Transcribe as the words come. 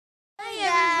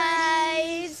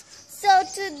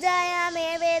Today I'm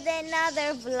here with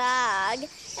another vlog,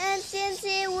 and since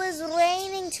it was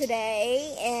raining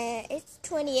today, and it's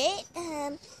 28,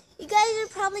 you guys are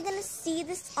probably gonna see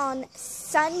this on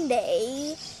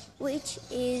Sunday, which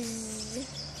is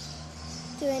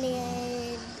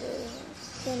 28,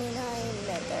 29,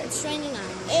 It's 29.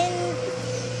 in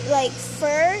like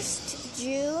 1st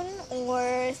June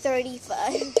or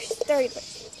 31st.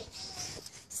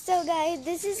 So guys,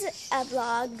 this is a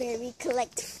vlog where we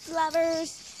collect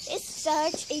flowers. It's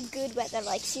such a good weather,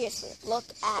 like seriously, look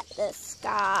at the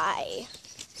sky.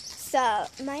 So,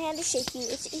 my hand is shaky,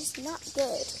 which is not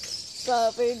good.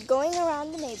 But we're going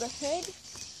around the neighborhood.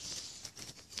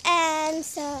 And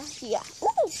so, yeah.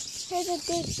 Ooh, here's a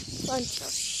big bunch of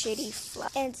shitty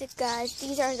flowers. And so guys,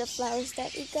 these are the flowers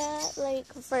that we got,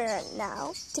 like, for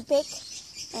now to pick.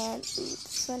 And ooh,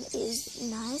 this one is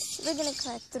nice. We're gonna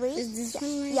collect 3. Is this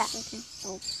one right? Yeah. Okay.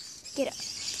 Oh. Get up.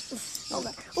 Oh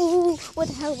god. Ooh, what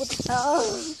the hell? What the hell?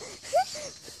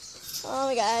 Oh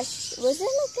my gosh. Was there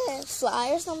like a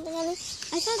fly or something on it?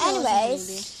 I thought that Anyways,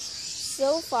 was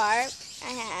so far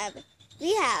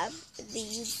we have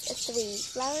these 3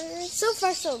 flowers. so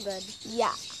far so good.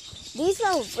 Yeah. These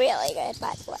smell really good,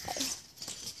 by the way.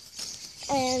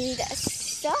 And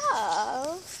so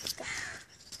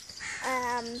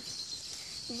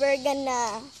we're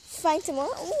gonna find some more.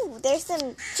 Ooh, there's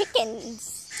some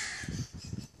chickens.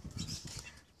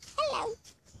 Hello.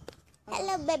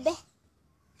 Hello, baby.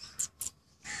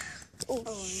 Oh,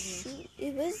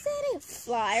 was that a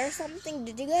fly or something?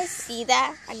 Did you guys see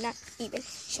that? I'm not even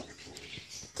sure.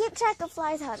 Keep track of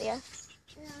flies, Hadia.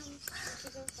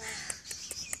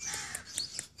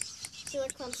 She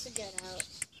like wants to get out.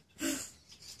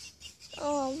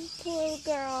 Oh, poor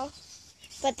girl.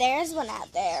 But there's one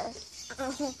out there.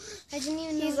 Oh, I didn't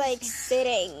even know. He's like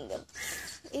sitting.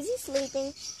 Is he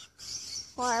sleeping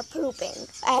or pooping?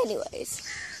 Anyways,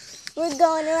 we're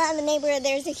going around the neighborhood.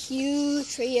 There's a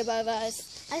huge tree above us.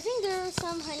 I think there are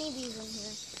some honeybees in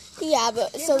here. Yeah,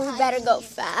 but so we better go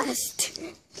fast.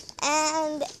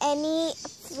 And any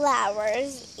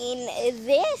flowers in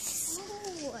this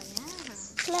Oh, yeah.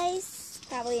 place?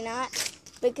 Probably not,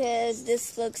 because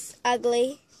this looks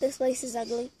ugly. This place is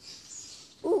ugly.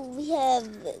 Ooh, we have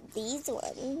these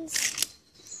ones.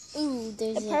 Ooh,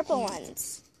 there's The purple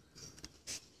ones.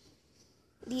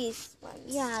 These ones.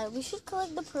 Yeah, we should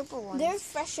collect the purple ones. There are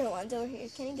fresher ones over here.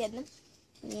 Can you get them?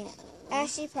 Yeah.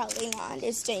 Actually, probably not.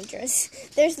 It's dangerous.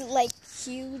 There's like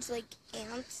huge like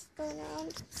ants going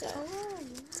around. So,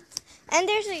 and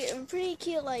there's a pretty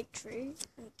cute like tree.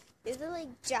 Is it like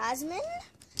jasmine?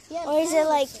 Yeah. Or is it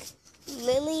like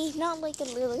lily? Not like a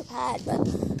lily pad, but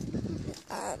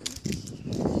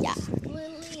yeah.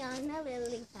 Lily on a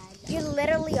lily pad? You're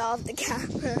literally off the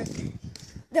camera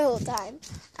the whole time.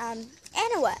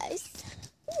 Anyways.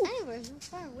 Anyways, we're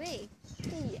far away.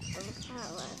 Yeah. Far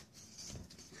away.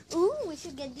 Ooh, we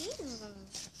should get these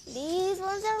ones. These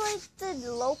ones are like the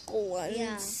local ones.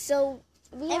 Yeah. So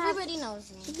Everybody knows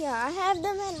me. Yeah, I have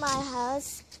them in my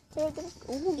house. They're gonna,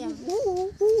 Yeah.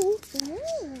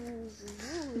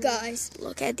 Guys,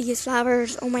 look at these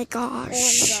flowers. Oh my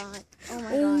gosh. Oh my god. Oh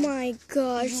my Oh god. my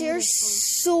gosh. They're Beautiful.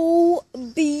 so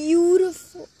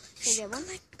beautiful. Can I get one?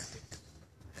 Collect.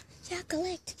 Yeah,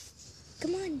 collect.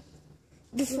 Come on.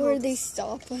 Before they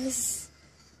stop us.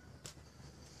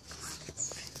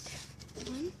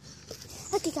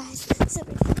 Okay, guys. So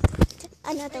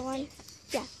another one.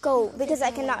 Yeah, go, because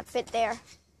I cannot fit there.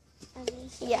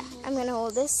 Yeah, I'm gonna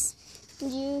hold this.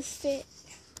 You fit.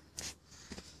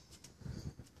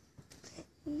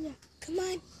 Yeah, come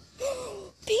on.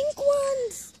 Pink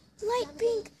ones! Light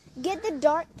pink. Get the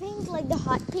dark pink, like the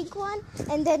hot pink one,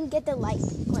 and then get the light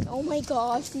pink one. Oh my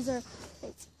gosh, these are.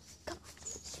 Come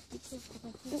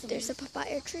on. Ooh, there's a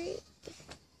papaya tree.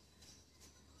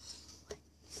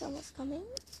 Someone's coming.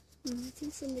 I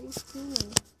think somebody's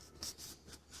coming.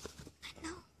 I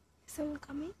know. Someone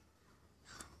coming?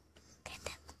 Get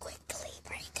them quickly,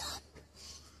 break up.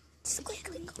 Just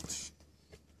quickly.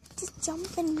 Just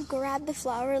jump and grab the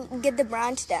flower and get the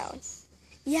branch down.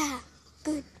 Yeah,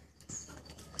 good.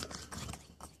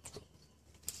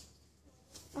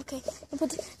 Quickly. Okay,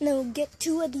 no, get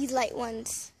 2 of these light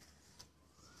ones.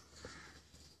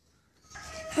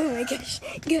 Oh my gosh,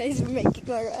 guys, we're making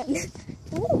a run.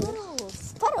 Ooh,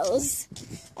 puddles.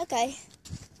 Okay,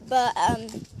 but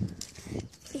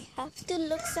we have to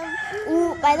look some.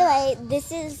 Ooh, by the way,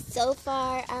 this is so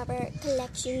far our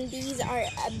collection. These are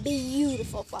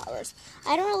beautiful flowers.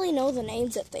 I don't really know the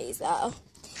names of these though,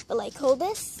 but like hold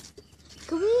this,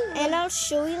 and I'll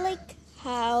show you like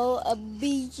how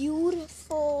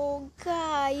beautiful,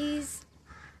 guys.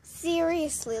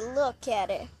 Seriously, look at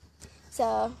it.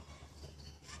 So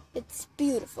It's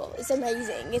beautiful. It's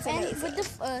amazing. It's And amazing.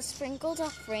 with the sprinkles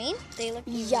of rain, they look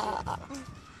really Yeah. good.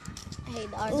 Hey,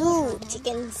 are Ooh, those mine?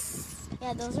 chickens.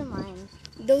 Yeah, those are mine.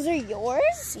 Those are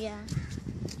yours? Yeah.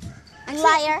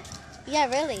 Liar. Yeah,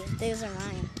 really. Those are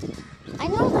mine. I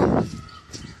know them.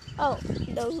 Oh,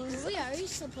 those. Wait, are we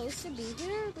supposed to be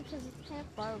here? Because it's kind of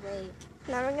far away.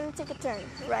 Now we're gonna take a turn.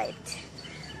 Right.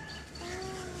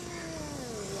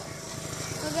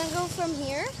 We're gonna go from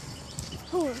here.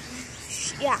 Ooh.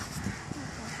 Yeah.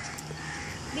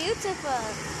 Beautiful.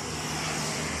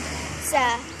 So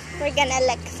we're gonna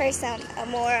look for some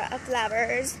more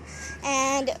flowers,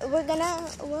 and we're gonna.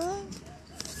 Well,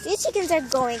 these chickens are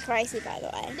going crazy, by the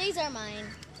way. These are mine.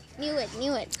 Knew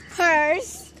it.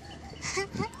 Hers.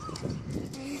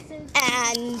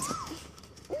 And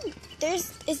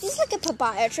is this like a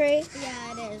papaya tree?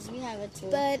 Yeah, it is. We have it too.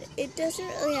 But it doesn't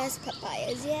really have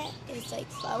papayas yet. It's like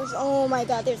flowers. Oh my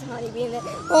god, there's a honeybee in there.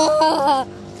 Ah!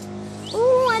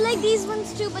 Ooh, I like these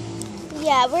ones too, but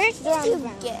Yeah, where's They're on the to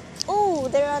ground. get? Oh,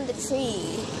 they're on the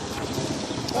tree.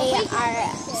 They we can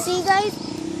are. See, guys,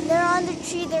 they're on the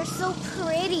tree. They're so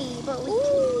pretty. But we.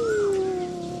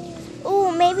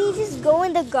 Ooh, maybe just go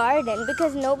in the garden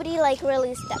because nobody like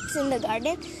really steps in the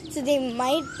garden, so they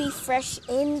might be fresh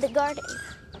in the garden.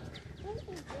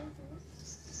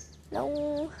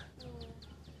 No.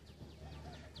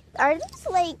 Are these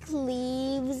like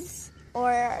leaves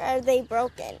or are they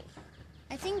broken?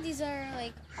 I think these are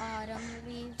like autumn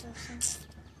leaves or something.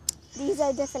 These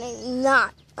are definitely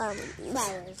not leaves.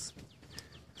 Flowers.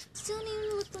 These don't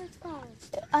even look like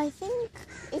flowers. I think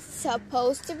it's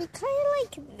supposed to be kind of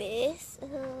like this.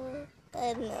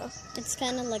 I don't know. It's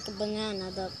kind of like a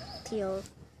banana, the peel.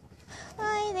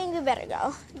 I think we better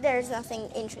go. There's nothing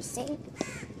interesting.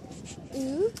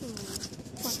 Ooh.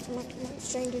 Come on.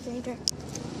 Stranger danger.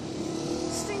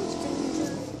 Strange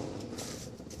danger.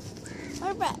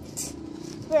 Alright.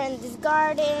 We're in this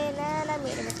garden and I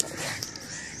made a mistake.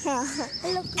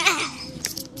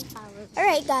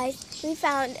 Alright guys, we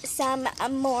found some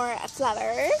more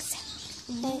flowers.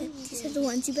 And these are the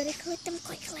ones, you better collect them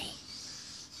quickly.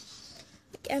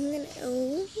 I'm gonna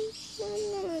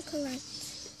collect.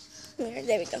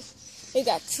 There we go. We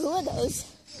got 2 of those.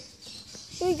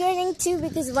 We're getting 2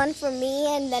 because one for me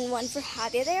and then one for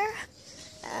Javier there.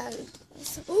 And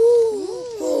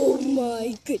oh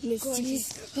my goodness,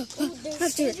 jeez.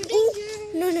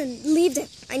 No, leave them.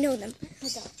 I know them.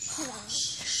 It's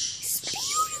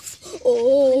beautiful.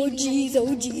 Oh jeez.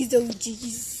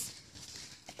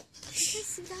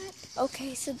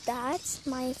 Okay, so that's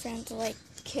my friend's like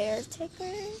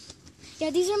caretaker.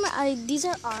 Yeah, these are my. These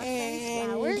are our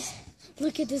And- flowers.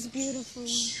 Look at this beautiful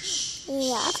one.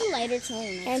 Yeah. It's a lighter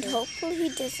tone. And actually. hopefully he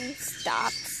doesn't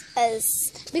stop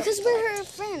us. Because we're her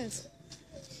friends.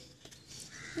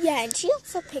 Yeah, and she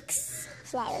also picks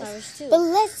flowers. Flowers too. But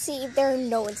let's see if there are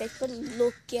no insects. But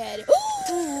look at it.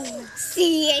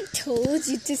 See, I told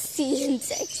you to see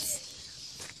insects.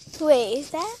 Wait, is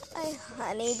that a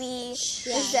honeybee?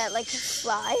 Yeah. Is that like a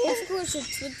fly? Of course,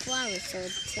 it's with flowers, so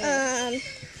it's.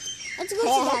 Let's go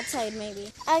yeah. to that side,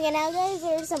 maybe. Okay, now guys,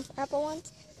 there's some purple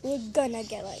ones. We're gonna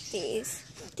get like these.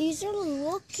 These are,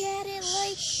 look at it,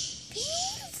 like,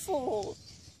 beautiful.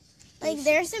 Like,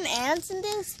 there's some ants in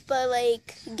this, but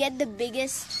like, get the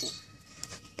biggest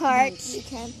part you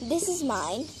can. This is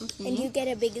mine, and you get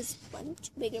a bigger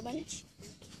bunch. You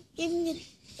can get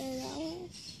that one.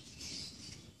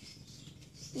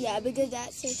 Yeah, because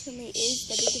that certainly is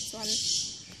the biggest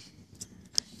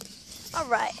one.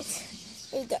 Alright.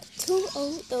 We got 2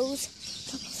 of those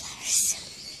purple flowers.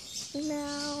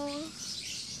 Now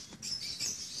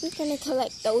we're gonna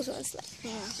collect those ones left.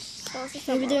 Yeah. Those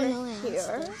Maybe they're over no ants.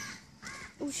 here.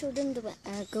 Oh, show them the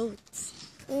goats.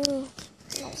 Ooh,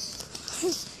 no.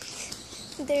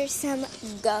 There's some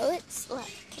goats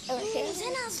left over here.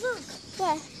 Zenas, look.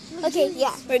 What? Okay,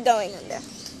 yeah, we're going in there.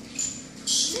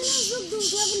 Zenas, look,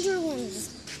 those lavender ones.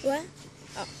 What?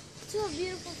 2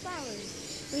 beautiful flowers.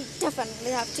 We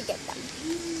definitely have to get them.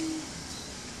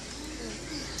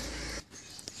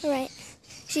 Alright,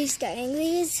 she's getting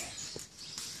these.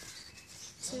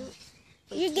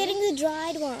 2 You're getting the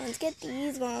dried ones. Get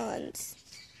these ones.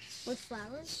 with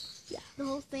flowers. Yeah. The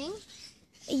whole thing.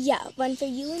 Yeah, one for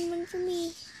you and one for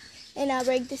me. And I'll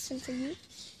break this one for you.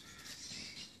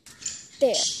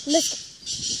 There.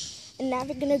 Let's go. And now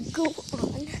we're gonna go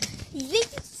on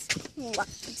these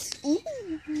ones. Ooh,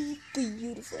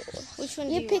 beautiful. Which one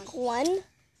You do pick one,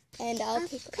 and I'll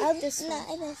pick this one.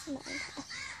 No, that's mine.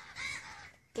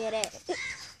 Get it.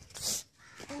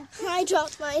 I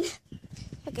dropped mine.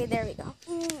 Okay, there we go.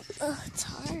 It's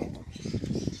hard.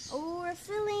 Oh, we're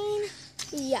filling.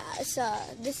 Yeah, so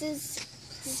this is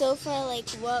so far, like,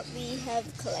 what we have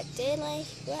collected, like,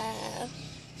 wow.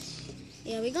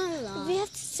 Yeah, we got a lot. We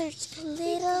have to search a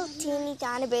little teeny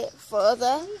tiny bit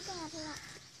further.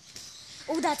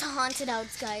 Oh, that's a haunted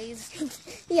house, guys.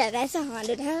 Yeah, that's a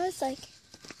haunted house, like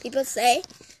people say.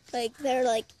 Like, there are,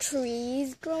 like,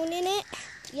 trees grown in it.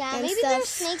 Yeah, and maybe stuff. there's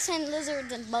snakes and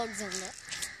lizards and bugs in it.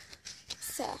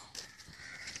 So,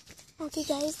 okay,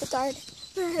 guys, the guard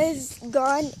has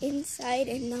gone inside,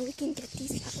 and now we can get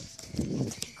these flowers.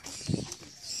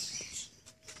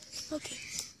 Okay,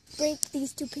 break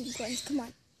these 2 pink ones. Come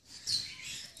on.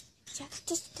 Yeah,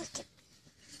 just break it.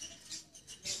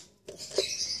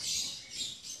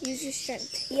 Use your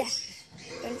strength. Yeah.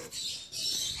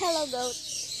 Hello, goat.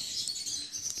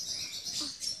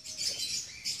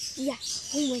 Yeah.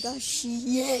 Oh my gosh.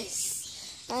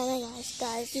 Yes. Oh my gosh,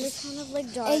 guys. It's kind of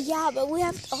like dark. Yeah, but we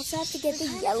also have to get the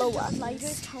yellow one.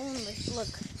 Lighter tone. Look.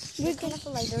 We're It's kind of a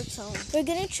lighter tone. We're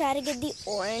gonna try to get the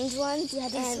orange ones. Yeah,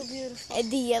 they're and so beautiful.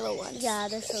 and the yellow ones. Yeah,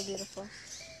 they're so beautiful.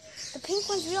 The pink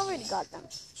ones, we already got them.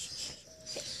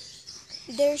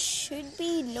 There should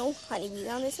be no honeybees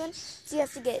on this one, so you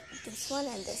have to get this one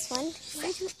and this one.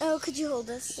 Oh, could you hold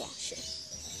this? Yeah, sure.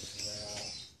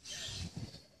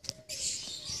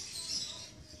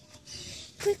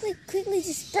 Quickly,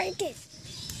 just break it.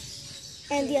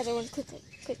 And the other one, quickly.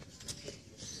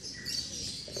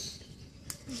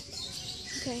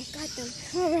 Okay, got them.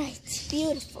 All right,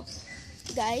 beautiful.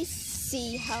 Guys,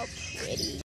 see how pretty.